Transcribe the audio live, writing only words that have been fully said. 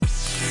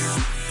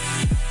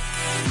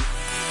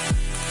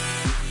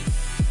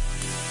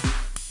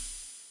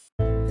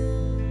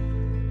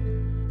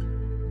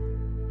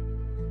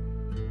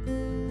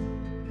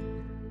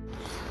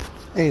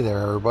Hey there,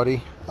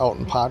 everybody. Out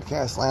in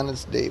podcast land,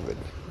 it's David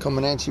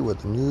coming at you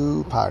with a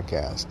new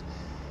podcast.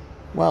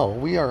 Well,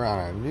 we are on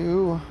a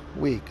new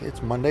week.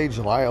 It's Monday,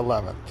 July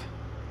 11th,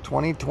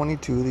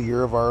 2022, the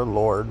year of our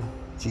Lord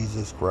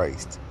Jesus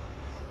Christ.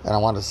 And I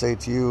want to say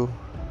to you,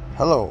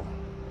 hello,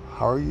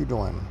 how are you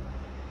doing?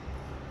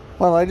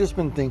 Well, I just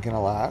been thinking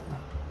a lot.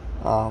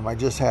 I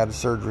just had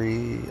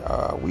surgery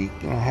a week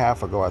and a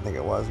half ago, I think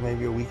it was,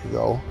 maybe a week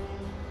ago.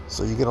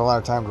 So you get a lot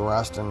of time to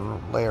rest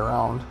and lay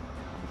around.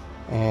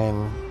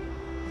 And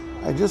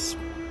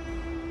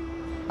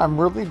I'm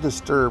really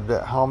disturbed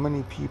at how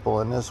many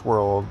people in this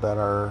world that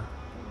are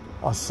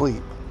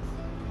asleep.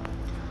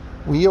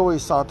 We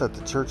always thought that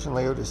the church in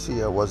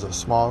Laodicea was a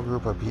small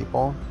group of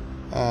people,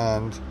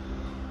 and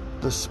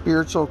the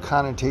spiritual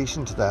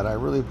connotation to that, I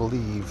really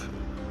believe,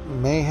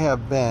 may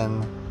have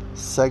been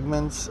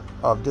segments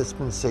of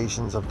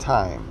dispensations of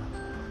time.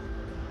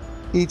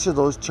 Each of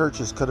those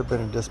churches could have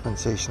been a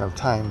dispensation of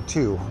time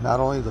too. Not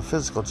only the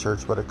physical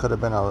church, but it could have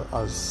been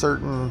a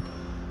certain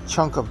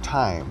chunk of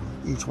time.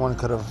 Each one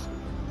could have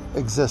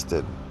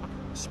existed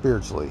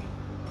spiritually,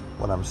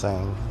 what I'm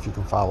saying, if you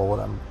can follow what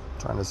I'm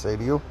trying to say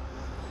to you.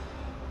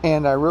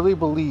 And I really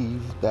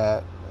believe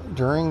that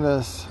during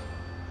this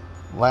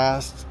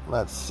last,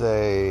 let's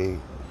say,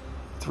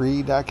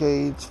 4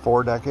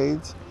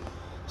 decades,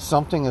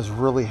 something has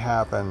really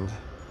happened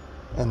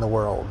in the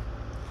world.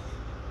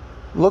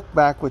 Look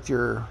back with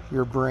your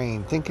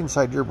brain. Think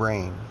inside your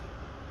brain.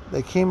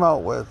 They came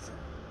out with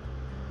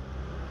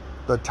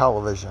the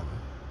television.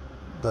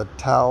 The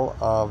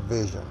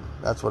television.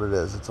 That's what it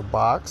is. It's a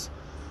box.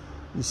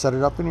 You set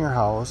it up in your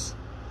house,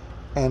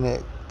 and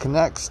it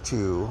connects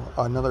to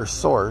another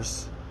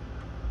source.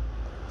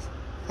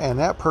 And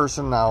that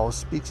person now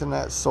speaks in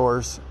that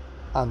source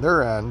on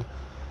their end,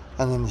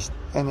 and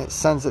it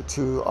sends it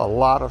to a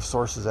lot of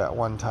sources at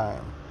one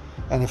time.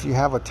 And if you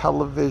have a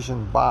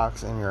television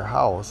box in your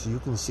house, you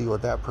can see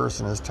what that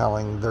person is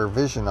telling their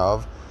vision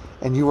of,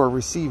 and you are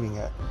receiving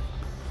it.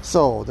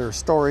 So their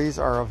stories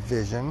are a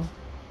vision,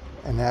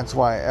 and that's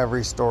why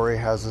every story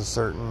has a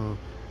certain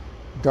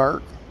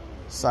dark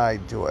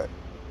side to it.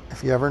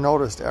 If you ever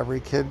noticed, every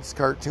kid's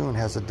cartoon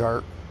has a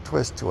dark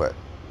twist to it.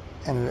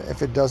 And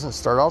if it doesn't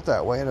start out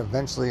that way, it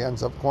eventually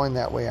ends up going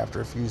that way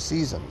after a few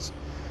seasons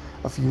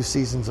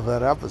of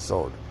that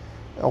episode.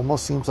 It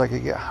almost seems like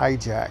it get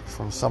hijacked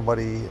from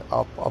somebody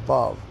up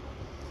above.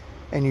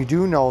 And you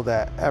do know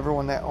that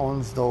everyone that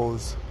owns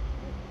those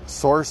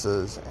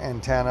sources,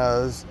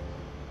 antennas,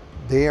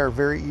 they are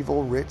very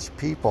evil, rich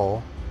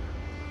people,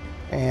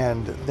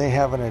 and they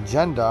have an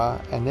agenda,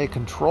 and they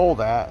control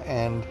that,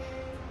 and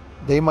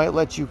they might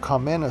let you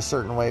come in a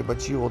certain way,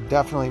 but you will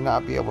definitely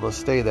not be able to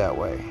stay that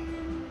way,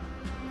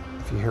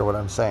 if you hear what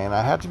I'm saying.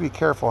 I have to be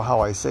careful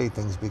how I say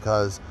things,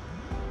 because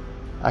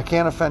I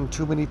can't offend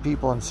too many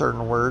people in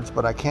certain words,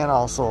 but I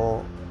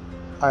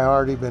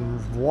already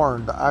been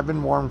warned. I've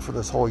been warned for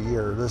this whole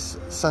year.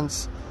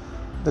 Since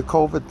the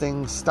COVID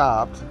thing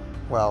stopped,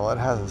 well, it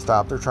hasn't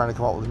stopped. They're trying to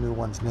come out with new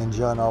ones,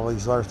 Ninja and all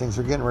these other things.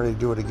 They're getting ready to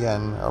do it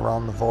again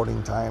around the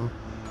voting time.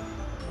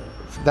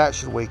 That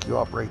should wake you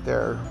up right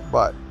there.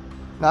 But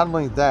not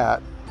only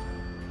that,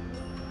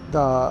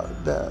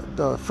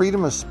 the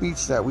freedom of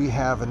speech that we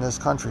have in this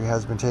country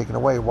has been taken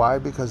away. Why?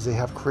 Because they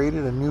have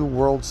created a new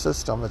world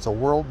system. It's a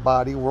world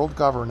body, world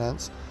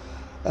governance,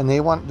 and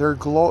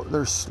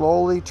they're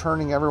slowly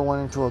turning everyone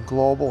into a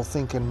global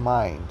thinking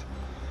mind.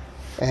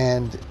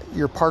 And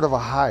you're part of a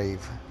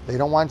hive. They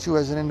don't want you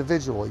as an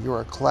individual.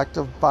 You're a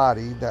collective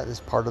body that is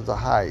part of the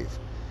hive.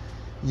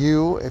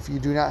 If you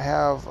do not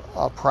have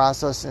a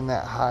process in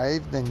that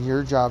hive, then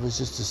your job is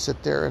just to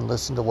sit there and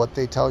listen to what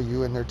they tell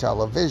you in their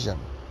television.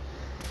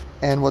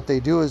 And what they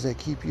do is they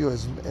keep you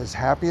as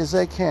happy as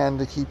they can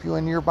to keep you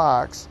in your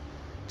box,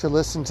 to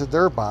listen to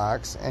their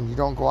box, and you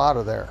don't go out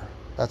of there.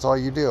 That's all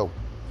you do.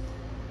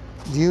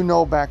 Do you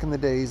know back in the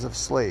days of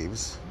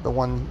slaves,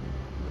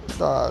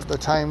 the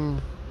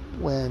time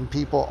when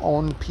people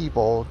owned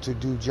people to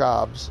do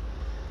jobs,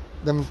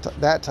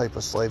 that type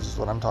of slaves is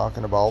what I'm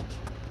talking about,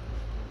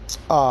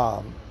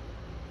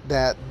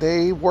 that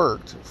they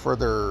worked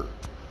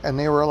and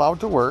they were allowed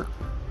to work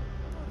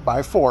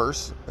by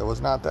force. It was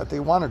not that they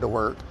wanted to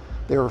work.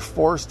 They were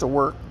forced to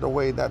work the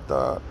way that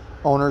the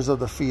owners of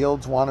the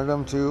fields wanted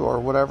them to, or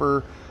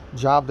whatever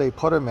job they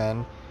put them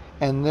in,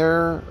 and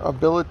their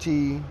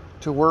ability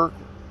to work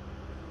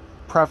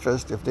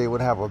prefaced if they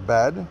would have a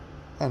bed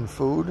and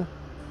food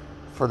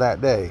for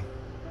that day.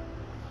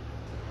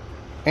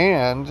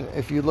 And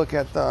if you look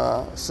at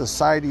the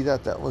society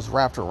that was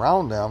wrapped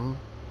around them,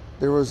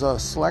 there was a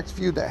select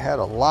few that had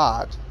a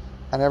lot,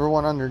 and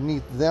everyone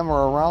underneath them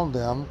or around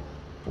them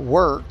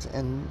worked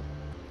and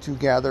to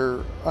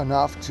gather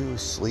enough to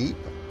sleep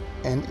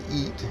and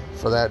eat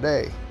for that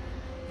day.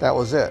 That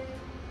was it.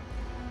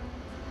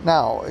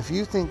 Now, if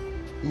you think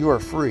you are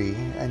free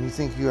and you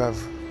think you have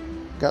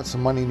got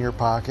some money in your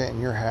pocket and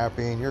you're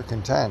happy and you're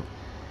content,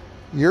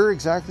 you're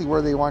exactly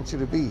where they want you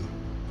to be,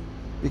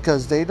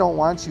 because they don't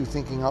want you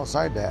thinking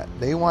outside that.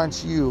 They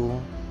want you,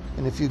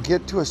 and if you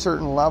get to a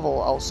certain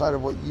level outside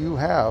of what you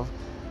have,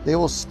 They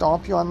will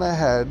stomp you on the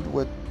head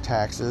with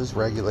taxes,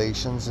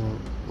 regulations, and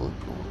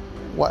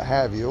what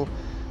have you,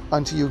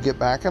 until you get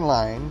back in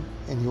line,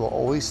 and you will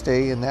always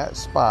stay in that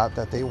spot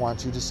that they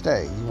want you to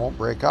stay. You won't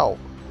break out.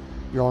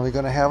 You're only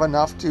going to have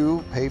enough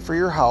to pay for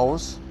your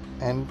house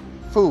and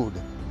food.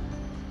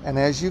 And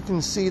as you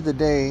can see the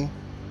day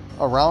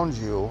around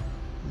you,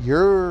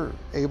 you're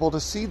able to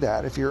see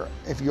that if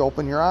you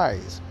open your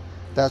eyes.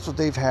 That's what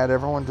they've had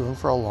everyone doing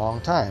for a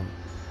long time.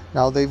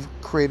 Now they've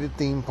created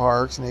theme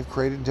parks and they've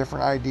created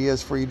different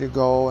ideas for you to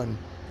go and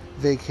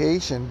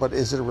vacation, but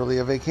is it really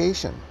a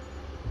vacation?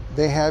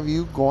 They have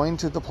you going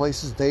to the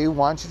places they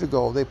want you to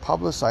go. They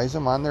publicize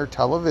them on their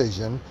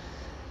television,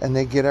 and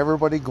they get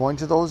everybody going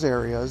to those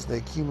areas. They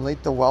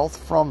accumulate the wealth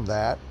from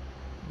that.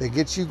 They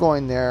get you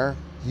going there.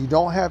 You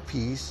don't have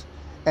peace.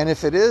 And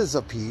if it is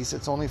a peace,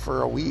 it's only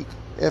for a week,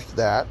 if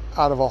that,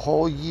 out of a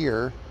whole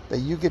year that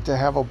you get to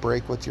have a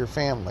break with your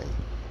family.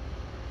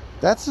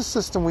 That's the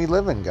system we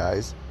live in,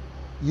 guys.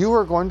 You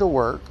are going to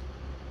work,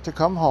 to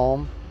come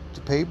home,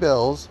 to pay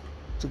bills,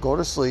 to go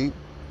to sleep,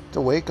 to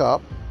wake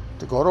up,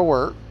 to go to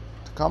work,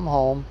 to come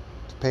home,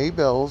 to pay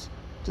bills,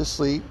 to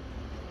sleep,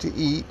 to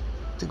eat,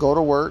 to go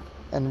to work,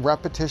 and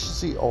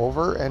repetitiously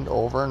over and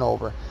over and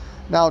over.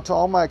 Now, to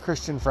all my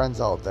Christian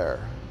friends out there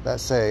that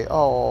say,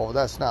 oh,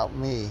 that's not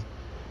me,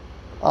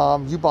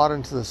 you bought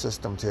into the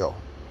system too.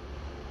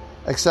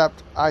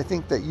 Except I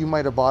think that you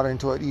might have bought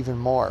into it even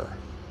more.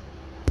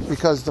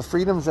 Because the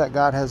freedoms that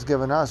God has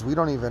given us, we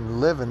don't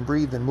even live and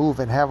breathe and move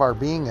and have our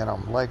being in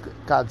them like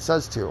God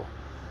says to.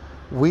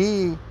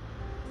 We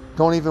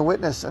don't even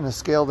witness in a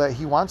scale that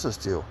He wants us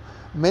to.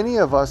 Many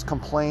of us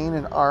complain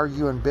and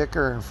argue and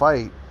bicker and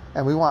fight,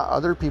 and we want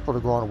other people to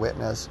go and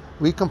witness.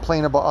 We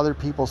complain about other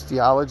people's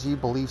theology,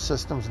 belief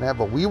systems, and that,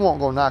 but we won't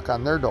go knock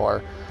on their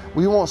door.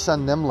 We won't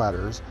send them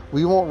letters.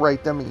 We won't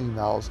write them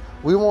emails.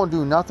 We won't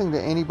do nothing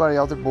to anybody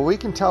out there, but we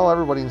can tell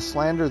everybody and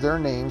slander their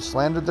names,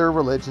 slander their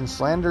religion,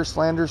 slander.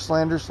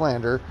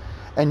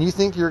 And you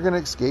think you're going to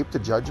escape the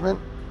judgment?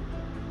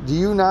 Do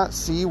you not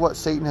see what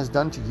Satan has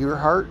done to your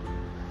heart?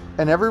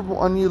 And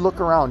everyone you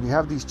look around, you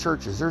have these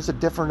churches. There's a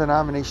different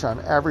denomination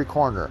on every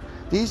corner.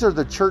 These are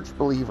the church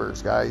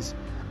believers, guys.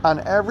 On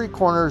every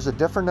corner is a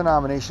different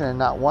denomination, and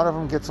not one of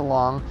them gets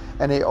along,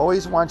 and they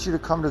always want you to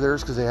come to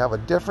theirs because they have a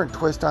different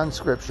twist on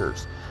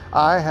scriptures.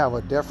 I have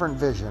a different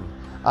vision.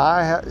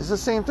 It's the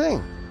same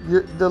thing.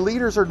 The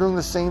leaders are doing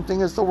the same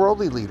thing as the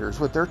worldly leaders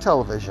with their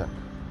television.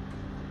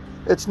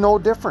 It's no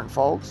different,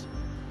 folks.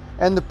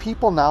 And the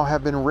people now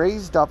have been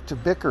raised up to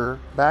bicker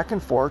back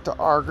and forth, to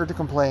argue, to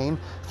complain.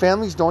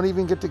 Families don't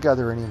even get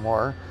together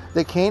anymore.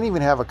 They can't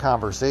even have a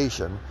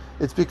conversation.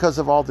 It's because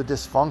of all the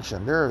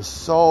dysfunction. There is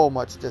so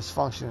much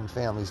dysfunction in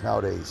families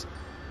nowadays.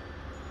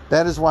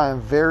 That is why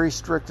I'm very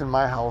strict in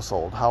my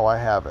household, how I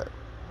have it.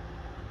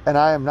 And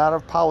I am not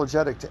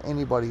apologetic to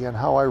anybody in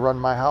how I run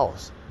my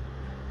house.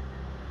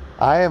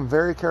 I am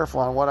very careful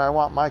on what I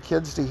want my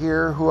kids to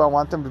hear, who I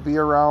want them to be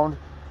around,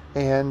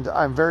 and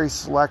I'm very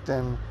select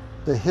in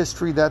the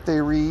history that they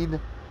read,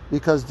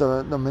 because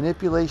the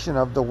manipulation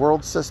of the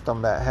world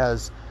system that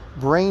has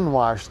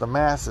brainwashed the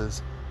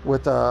masses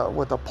with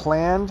a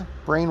planned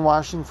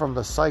brainwashing from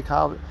the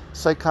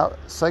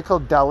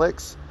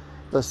psychedelics,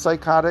 the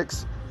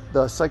psychotics,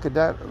 the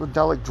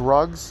psychedelic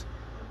drugs,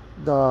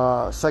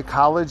 the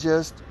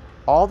psychologist,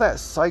 all that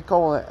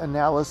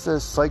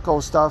psychoanalysis,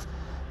 psycho stuff.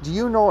 Do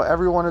you know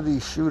every one of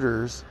these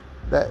shooters,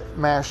 that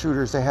mass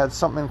shooters, they had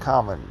something in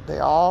common? They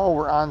all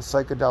were on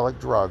psychedelic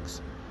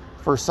drugs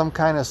for some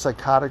kind of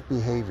psychotic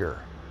behavior.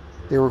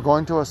 They were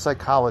going to a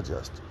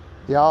psychologist.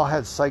 They all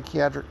had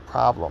psychiatric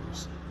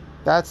problems.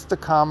 That's the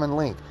common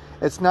link.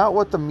 It's not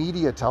what the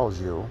media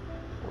tells you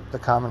the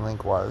common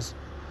link was.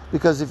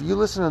 Because if you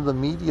listen to the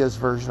media's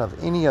version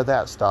of any of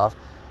that stuff,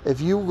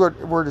 if you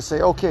were to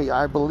say, okay,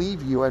 I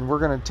believe you, and we're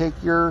going to take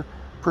your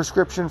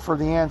prescription for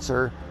the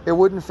answer, it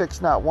wouldn't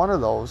fix not one of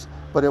those,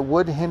 but it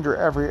would hinder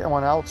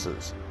everyone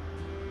else's.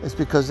 It's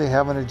because they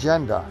have an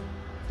agenda.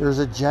 There's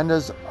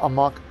agendas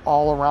amok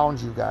all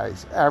around you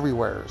guys,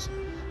 everywhere.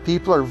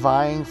 People are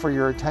vying for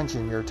your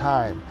attention, your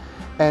time.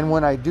 And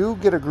when I do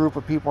get a group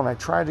of people and I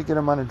try to get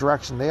them on a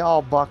direction, they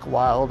all buck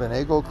wild and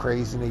they go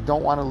crazy and they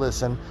don't want to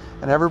listen,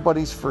 and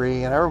everybody's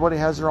free and everybody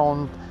has their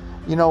own.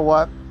 You know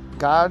what?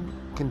 God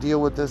can deal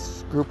with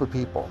this group of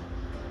people.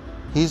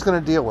 He's going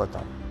to deal with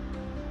them.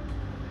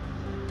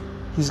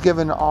 He's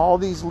given all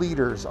these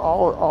leaders,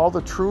 all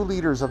the true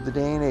leaders of the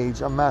day and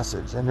age, a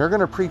message, and they're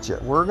going to preach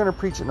it. We're going to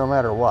preach it no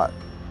matter what.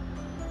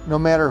 No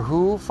matter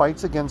who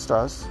fights against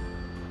us.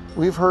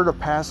 We've heard of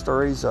past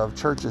stories of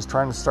churches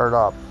trying to start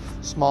up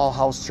small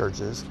house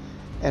churches,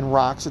 and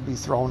rocks would be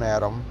thrown at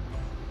them.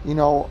 You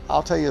know,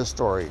 I'll tell you a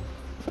story.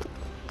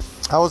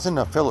 I was in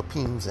the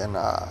Philippines, and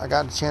I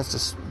got a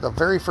chance to, the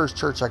very first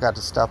church I got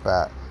to stop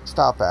at,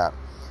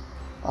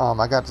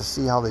 I got to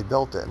see how they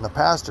built it. And the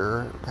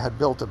pastor had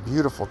built a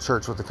beautiful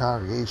church with the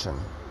congregation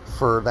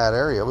for that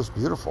area. It was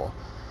beautiful.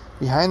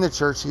 Behind the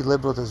church, he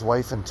lived with his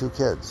wife and 2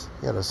 kids.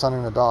 He had a son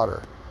and a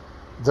daughter.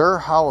 Their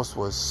house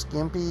was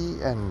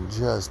skimpy and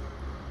just,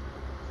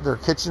 their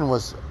kitchen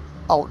was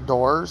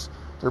outdoors.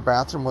 Their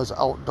bathroom was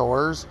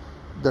outdoors.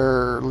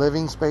 Their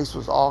living space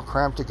was all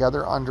cramped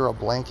together under a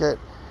blanket.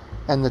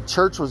 And the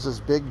church was this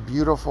big,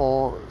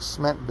 beautiful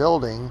cement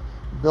building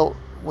built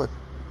with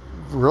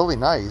really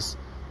nice,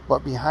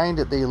 but behind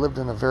it they lived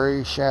in a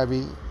very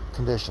shabby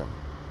condition.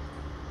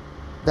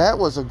 That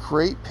was a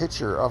great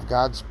picture of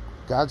God's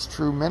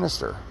true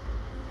minister.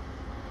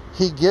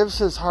 He gives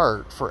his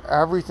heart for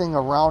everything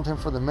around him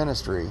for the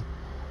ministry,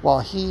 while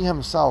he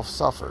himself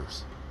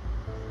suffers.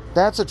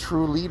 That's a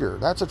true leader.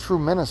 That's a true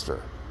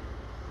minister.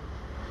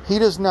 He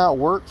does not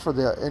work for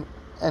the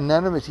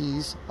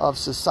amenities of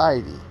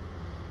society.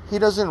 He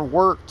doesn't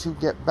work to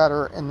get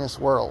better in this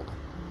world.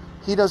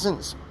 He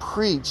doesn't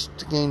preach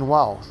to gain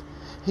wealth.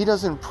 He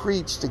doesn't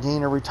preach to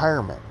gain a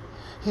retirement.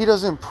 He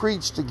doesn't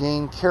preach to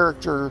gain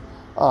character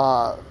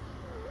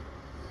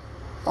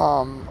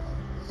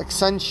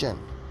ascension,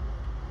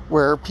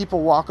 where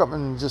people walk up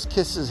and just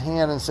kiss his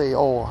hand and say,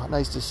 "Oh,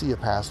 nice to see you,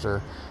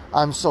 Pastor.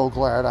 I'm so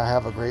glad I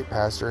have a great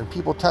pastor." And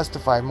people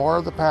testify more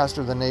of the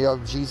pastor than they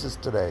of Jesus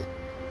today.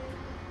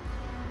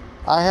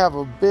 I have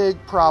a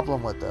big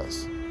problem with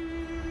this.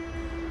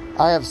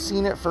 I have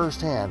seen it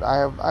firsthand.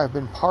 I've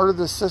been part of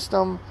this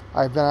system.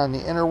 I've been on the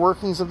inner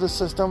workings of the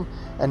system,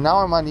 and now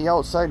I'm on the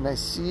outside and I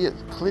see it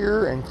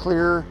clearer and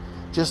clearer,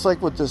 just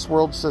like with this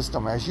world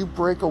system. As you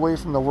break away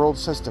from the world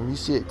system, you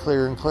see it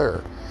clearer and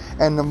clearer.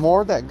 And the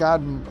more that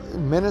God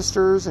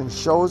ministers and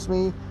shows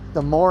me,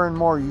 the more and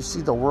more you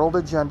see the world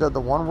agenda,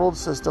 the one world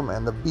system,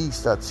 and the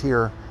beast that's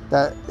here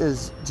that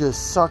is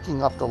just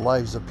sucking up the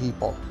lives of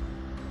people.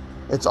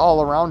 It's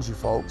all around you,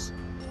 folks.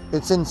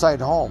 It's inside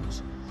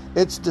homes.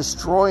 It's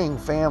destroying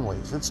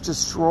families. It's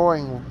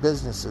destroying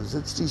businesses.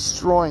 It's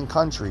destroying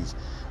countries.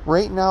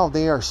 Right now,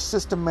 they are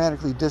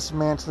systematically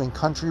dismantling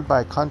country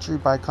by country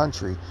by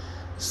country,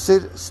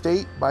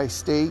 state by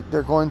state.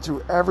 They're going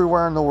through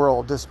everywhere in the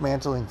world,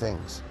 dismantling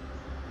things.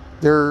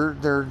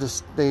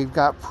 They've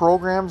got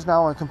programs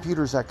now on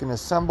computers that can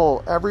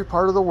assemble every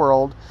part of the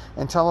world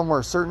and tell them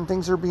where certain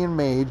things are being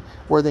made,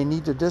 where they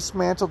need to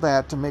dismantle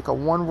that to make a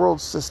one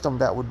world system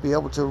that would be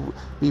able to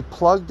be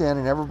plugged in,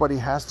 and everybody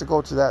has to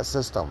go to that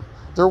system.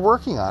 They're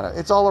working on it.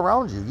 It's all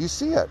around you. You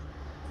see it.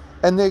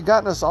 And they've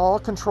gotten us all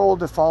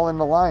controlled to fall in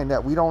the line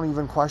that we don't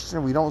even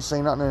question. We don't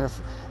say nothing. And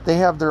if they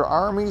have their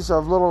armies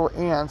of little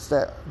ants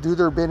that do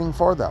their bidding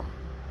for them.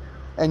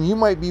 And you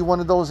might be one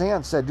of those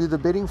ants that do the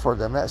bidding for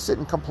them, that sit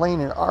and complain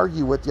and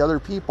argue with the other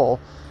people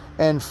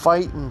and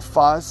fight and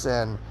fuss,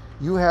 and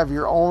you have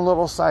your own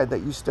little side that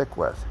you stick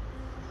with.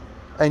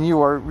 And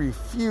you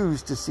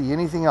refuse to see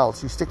anything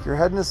else. You stick your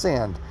head in the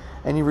sand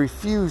and you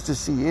refuse to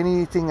see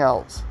anything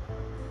else.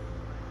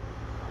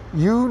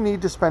 You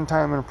need to spend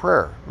time in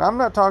prayer. Now, I'm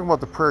not talking about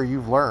the prayer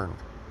you've learned.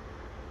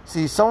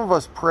 See, some of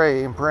us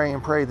pray and pray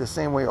and pray the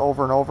same way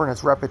over and over, and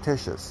it's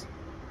repetitious.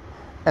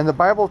 And the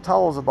Bible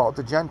tells about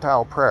the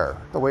Gentile prayer,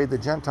 the way the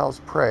Gentiles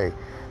pray.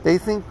 They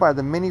think by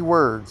the many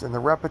words and the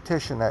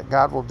repetition that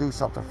God will do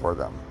something for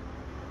them.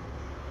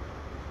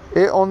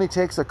 It only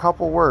takes a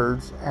couple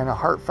words and a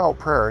heartfelt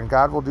prayer, and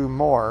God will do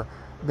more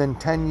than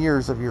 10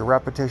 years of your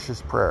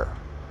repetitious prayer.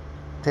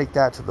 Take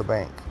that to the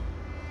bank.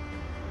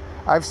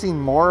 I've seen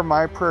more of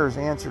my prayers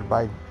answered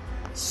by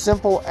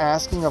simple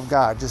asking of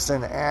God, just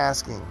an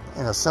asking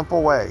in a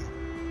simple way.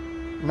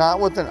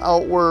 Not with an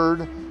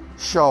outward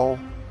show,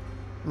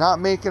 not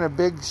making a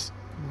big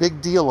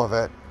deal of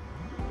it,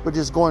 but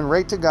just going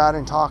right to God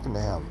and talking to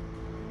Him.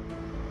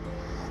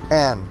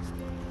 And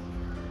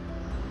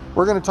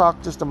we're going to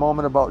talk just a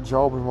moment about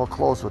Job, and we'll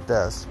close with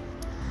this.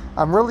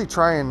 I'm really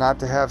trying not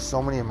to have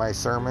so many of my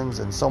sermons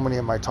and so many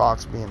of my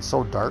talks being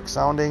so dark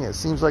sounding. It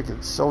seems like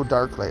it's so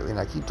dark lately, and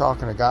I keep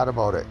talking to God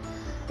about it.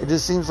 It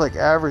just seems like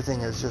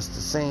everything is just the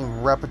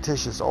same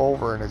repetitious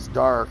over, and it's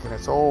dark and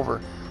it's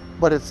over,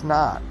 but it's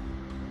not.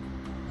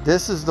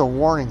 This is the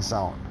warning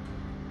sound.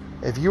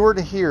 If you were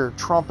to hear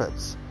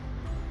trumpets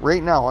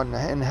right now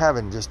in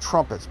heaven, just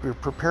trumpets, we're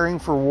preparing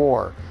for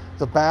war,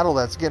 the battle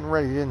that's getting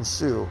ready to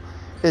ensue.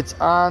 It's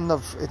on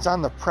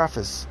the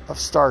preface of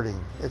starting.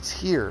 It's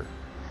here.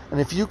 And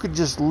if you could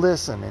just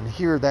listen and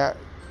hear that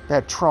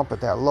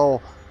trumpet, that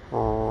low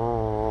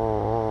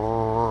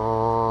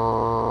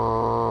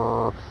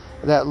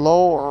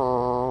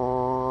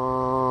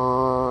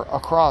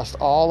across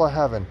all of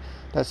heaven,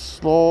 that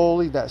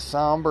slowly, that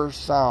somber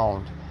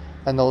sound,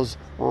 and those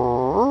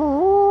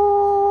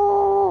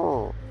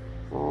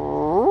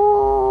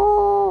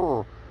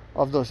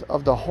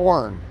of the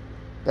horn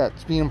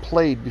that's being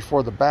played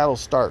before the battle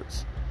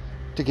starts,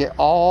 to get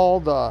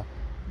all the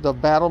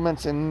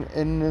battlements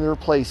in their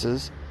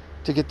places,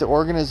 to get the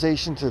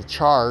organization to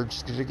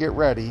charge, to get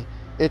ready.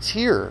 It's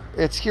here,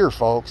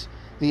 folks.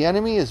 The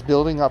enemy is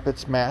building up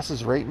its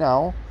masses right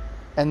now,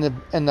 and the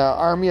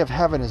army of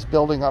heaven is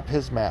building up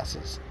his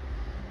masses.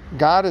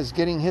 God is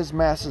getting his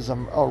masses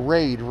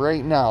arrayed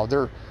right now.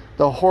 The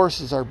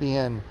horses are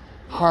being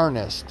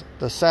harnessed.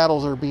 The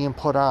saddles are being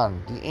put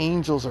on. The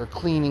angels are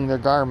cleaning their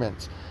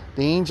garments.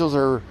 The angels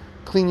are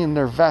cleaning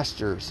their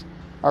vestures,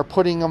 are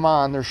putting them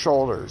on their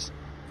shoulders.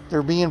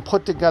 They're being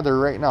put together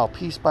right now,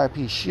 piece by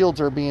piece.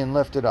 Shields are being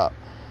lifted up.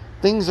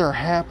 Things are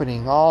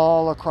happening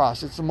all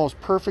across. It's the most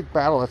perfect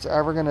battle it's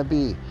ever going to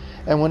be.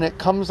 And when it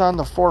comes on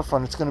the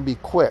forefront, it's going to be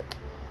quick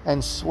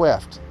and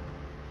swift.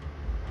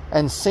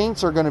 And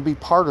saints are going to be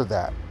part of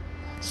that.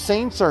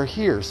 Saints are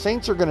here.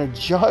 Saints are going to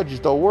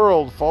judge the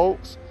world,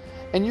 folks.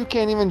 And you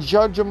can't even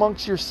judge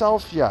amongst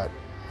yourself yet.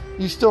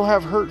 You still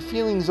have hurt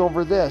feelings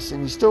over this,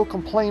 and you still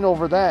complain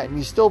over that, and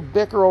you still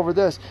bicker over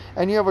this,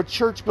 and you have a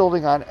church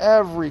building on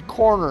every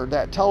corner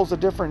that tells a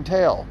different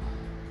tale.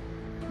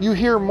 You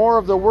hear more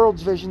of the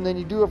world's vision than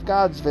you do of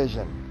God's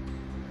vision.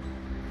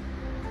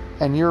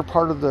 And you're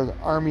part of the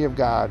army of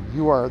God.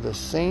 You are the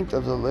saint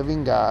of the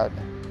living God.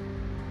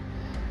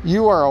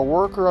 You are a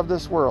worker of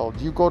this world.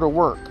 You go to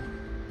work.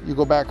 You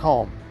go back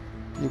home.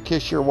 You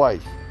kiss your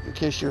wife. You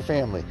kiss your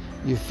family.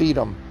 You feed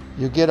them.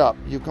 You get up.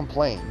 You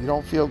complain. You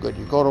don't feel good.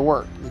 You go to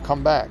work. You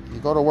come back. You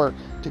go to work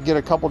to get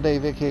a couple-day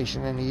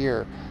vacation in a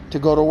year. To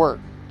go to work.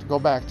 To go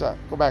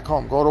back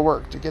home. Go to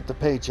work to get the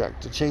paycheck.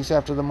 To chase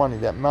after the money.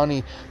 That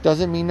money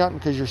doesn't mean nothing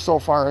because you're so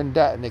far in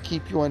debt, and they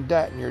keep you in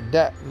debt, and you're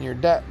debt, and you're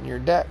debt, and you're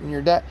debt, and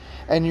you're debt,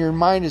 and your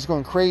mind is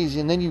going crazy.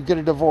 And then you get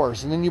a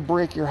divorce, and then you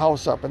break your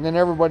house up, and then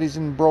everybody's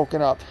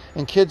broken up,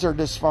 and kids are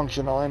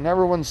dysfunctional, and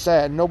everyone's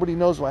sad. Nobody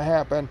knows what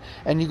happened.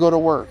 And you go to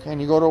work,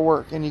 and you go to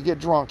work, and you get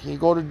drunk, and you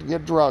go to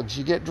get drugs.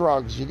 You get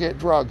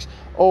drugs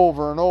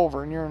over and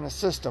over, and you're in a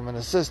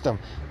system.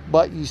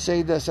 But you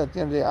say this at the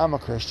end of the day: I'm a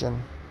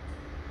Christian.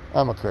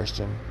 I'm a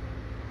Christian.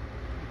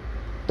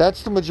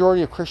 That's the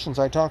majority of Christians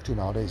I talk to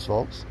nowadays,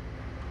 folks.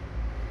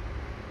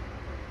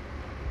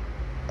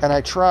 And I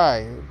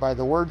try, by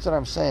the words that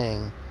I'm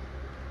saying,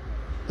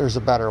 there's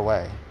a better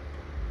way.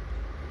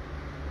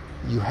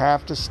 You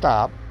have to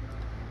stop.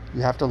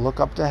 You have to look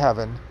up to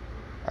heaven,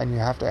 and you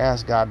have to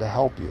ask God to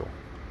help you.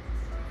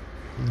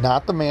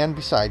 Not the man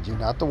beside you,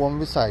 not the woman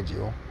beside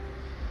you.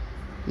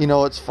 You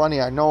know, it's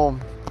funny.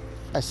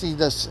 I see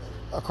this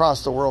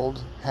across the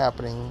world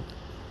happening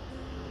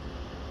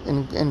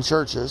in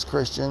churches,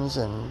 Christians,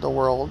 and the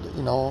world.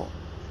 You know,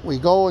 we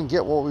go and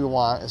get what we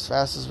want as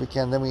fast as we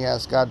can, then we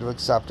ask God to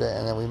accept it,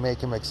 and then we make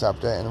him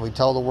accept it, and we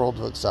tell the world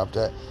to accept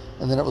it,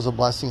 and then it was a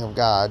blessing of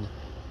God,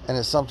 and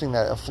it's something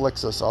that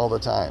afflicts us all the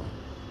time.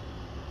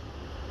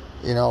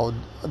 You know,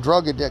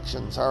 drug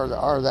addictions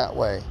are that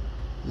way.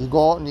 You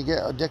go out and you get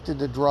addicted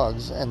to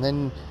drugs, and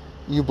then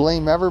you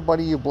blame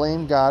everybody, you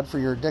blame God for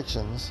your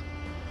addictions,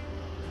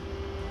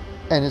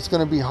 and it's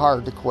going to be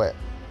hard to quit.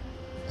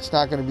 It's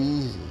not going to be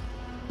easy.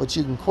 But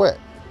you can quit.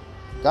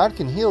 God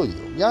can heal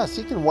you. Yes,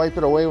 he can wipe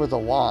it away with a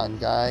wand,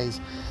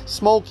 guys.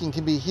 Smoking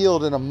can be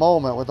healed in a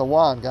moment with a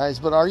wand, guys.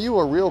 But are you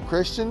a real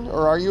Christian,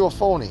 or are you a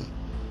phony?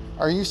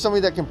 Are you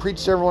somebody that can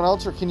preach to everyone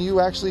else, or can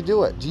you actually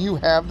do it? Do you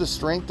have the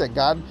strength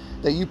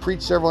that you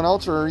preach to everyone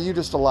else, or are you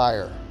just a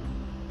liar?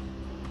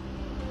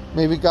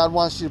 Maybe God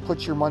wants you to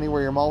put your money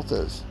where your mouth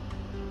is.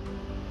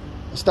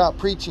 Stop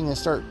preaching and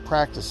start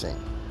practicing.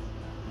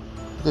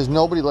 Because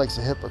nobody likes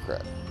a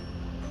hypocrite.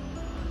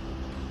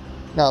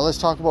 Now, let's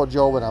talk about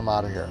Job, and I'm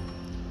out of here.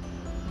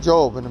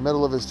 Job, in the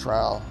middle of his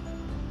trial.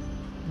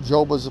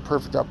 Job was a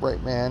perfect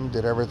upright man,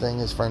 did everything.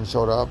 His friends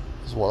showed up.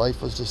 His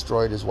life was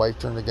destroyed. His wife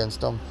turned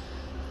against him.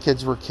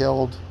 Kids were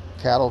killed.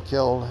 Cattle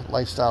killed.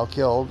 Lifestyle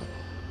killed.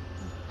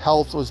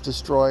 Health was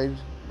destroyed.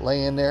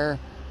 Laying there,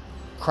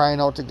 crying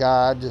out to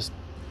God, just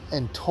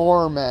in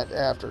torment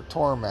after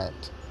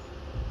torment.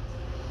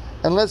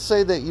 And let's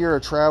say that you're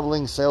a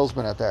traveling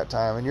salesman at that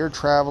time, and you're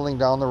traveling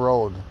down the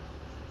road,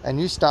 and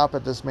you stop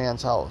at this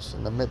man's house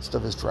in the midst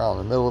of his trial, in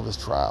the middle of his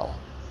trial,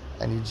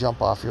 and you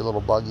jump off your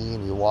little buggy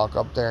and you walk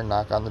up there and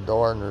knock on the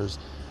door, and there's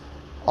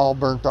all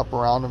burnt up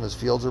around him. His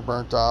fields are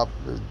burnt up.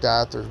 There's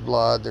death, there's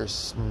blood,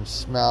 there's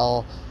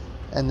smell.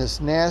 And this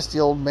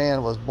nasty old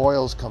man with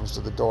boils comes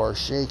to the door,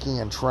 shaking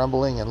and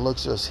trembling, and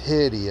looks just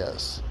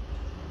hideous.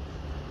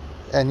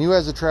 And you,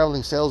 as a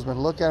traveling salesman,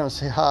 look at him and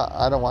say,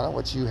 I don't want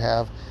what you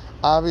have.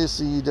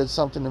 Obviously, you did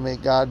something to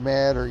make God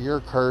mad, or you're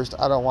cursed.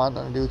 I don't want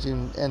nothing to do with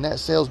you. And that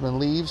salesman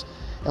leaves.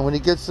 And when he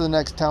gets to the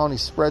next town, he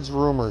spreads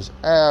rumors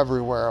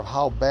everywhere of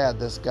how bad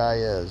this guy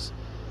is.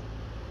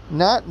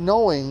 Not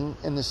knowing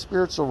in the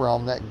spiritual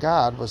realm that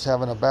God was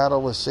having a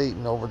battle with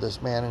Satan over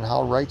this man and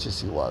how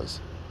righteous he was.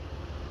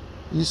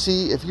 You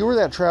see, if you were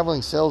that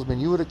traveling salesman,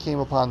 you would have came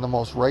upon the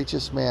most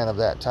righteous man of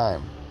that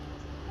time.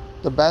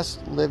 The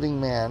best living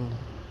man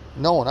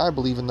known, I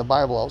believe, in the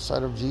Bible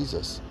outside of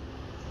Jesus.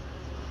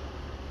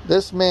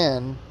 This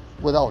man,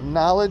 without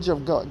knowledge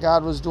of what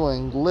God was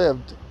doing,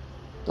 lived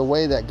the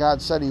way that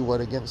God said he would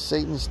against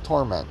Satan's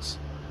torments.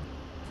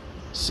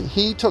 See,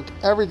 he took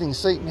everything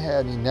Satan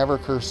had and he never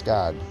cursed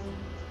God.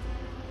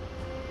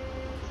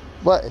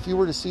 But if you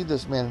were to see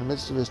this man in the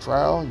midst of his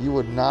trial, you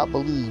would not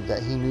believe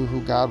that he knew who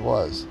God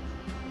was.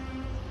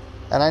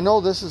 And I know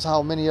this is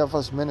how many of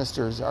us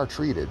ministers are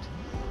treated.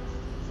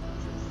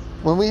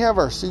 When we have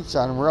our suits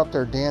on and we're up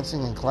there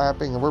dancing and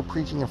clapping and we're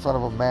preaching in front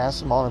of a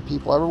mass amount of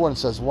people, everyone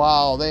says,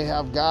 wow, they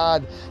have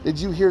God. Did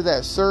you hear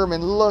that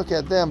sermon? Look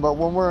at them. But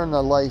when we're in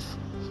a life,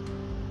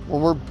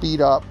 when we're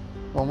beat up,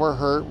 when we're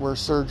hurt, we're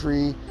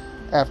surgery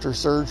after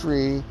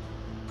surgery,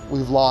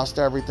 we've lost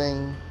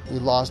everything.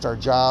 We've lost our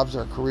jobs,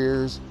 our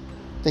careers.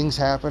 things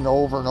happen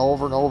over and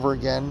over and over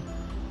again.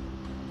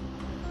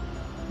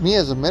 Me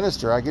as a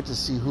minister, I get to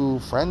see who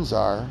friends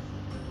are.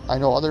 I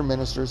know other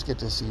ministers get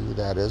to see who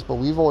that is, but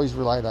we've always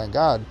relied on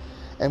God.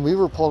 And we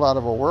were pulled out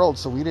of a world,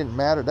 so we didn't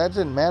matter. That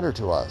didn't matter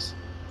to us.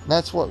 And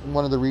that's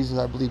one of the reasons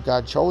I believe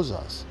God chose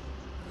us.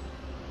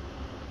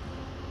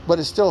 But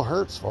it still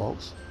hurts,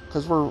 folks,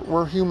 because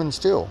we're humans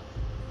too.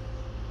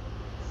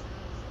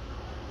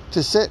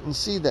 To sit and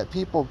see that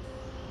people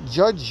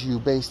judge you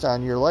based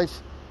on your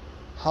life,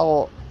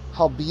 how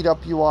beat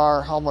up you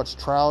are, how much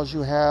trials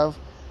you have,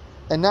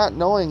 and not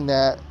knowing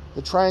that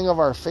the trying of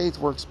our faith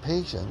works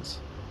patience,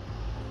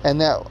 and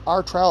that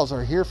our trials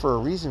are here for a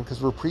reason,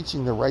 because we're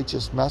preaching the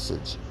righteous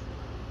message.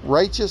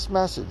 Righteous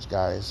message,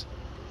 guys.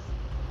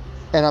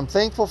 And I'm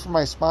thankful for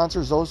my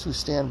sponsors, those who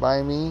stand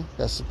by me,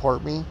 that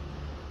support me.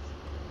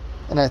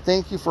 And I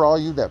thank you for all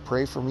you that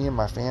pray for me and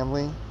my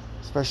family,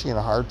 especially in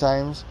the hard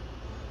times.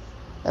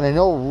 And I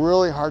know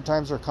really hard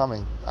times are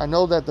coming. I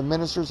know that the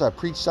ministers, I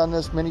preached on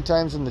this many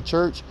times in the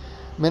church,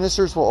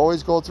 ministers will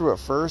always go through it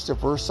first.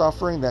 If we're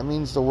suffering, that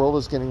means the world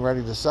is getting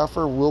ready to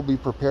suffer. We'll be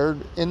prepared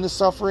in the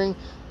suffering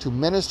to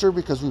minister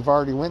because we've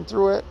already went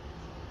through it.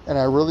 And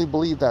I really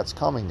believe that's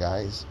coming,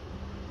 guys.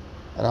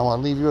 And I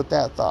want to leave you with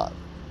that thought.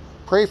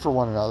 Pray for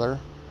one another.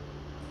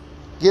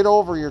 Get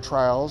over your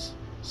trials.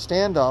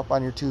 Stand up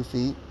on your 2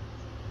 feet.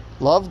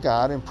 Love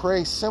God and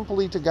pray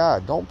simply to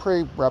God. Don't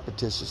pray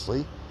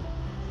repetitiously.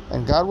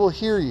 And God will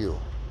hear you.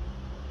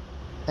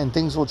 And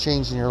things will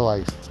change in your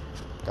life.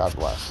 God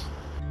bless.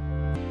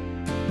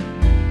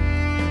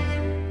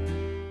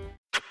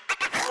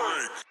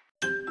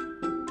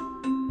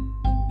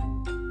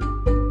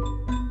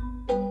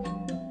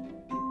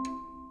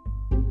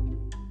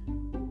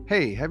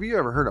 Hey, have you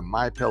ever heard of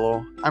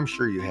MyPillow? I'm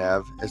sure you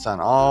have. It's on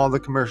all the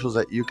commercials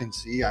that you can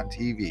see on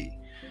TV.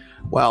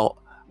 Well,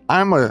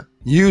 I'm a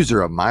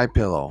user of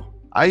MyPillow.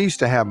 I used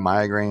to have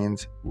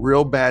migraines,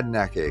 real bad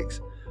neck aches,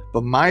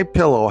 but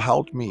MyPillow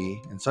helped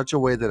me in such a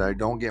way that I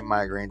don't get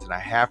migraines, and I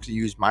have to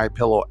use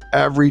MyPillow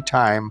every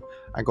time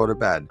I go to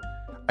bed.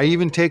 I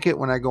even take it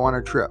when I go on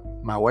a trip.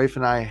 My wife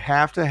and I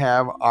have to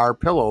have our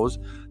pillows,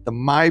 the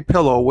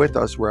MyPillow, with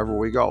us wherever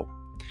we go.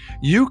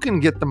 You can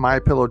get the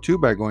MyPillow too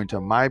by going to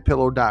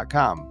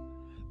mypillow.com.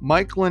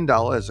 Mike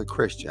Lindell is a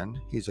Christian.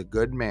 He's a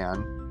good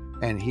man,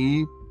 and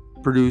he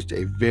produced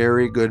a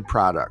very good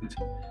product.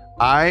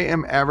 I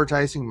am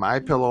advertising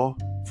MyPillow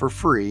for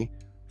free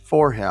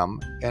for him,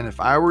 and if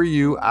I were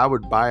you, I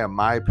would buy a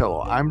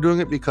MyPillow. I'm doing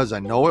it because I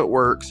know it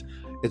works.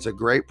 It's a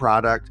great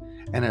product,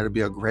 and it'll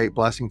be a great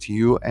blessing to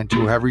you and to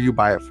whoever you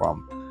buy it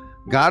from.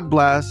 God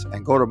bless,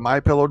 and go to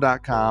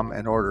mypillow.com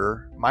and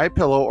order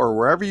MyPillow, or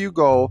wherever you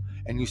go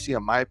and you see a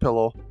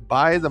MyPillow,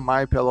 buy the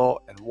MyPillow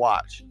and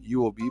watch. You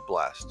will be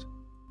blessed.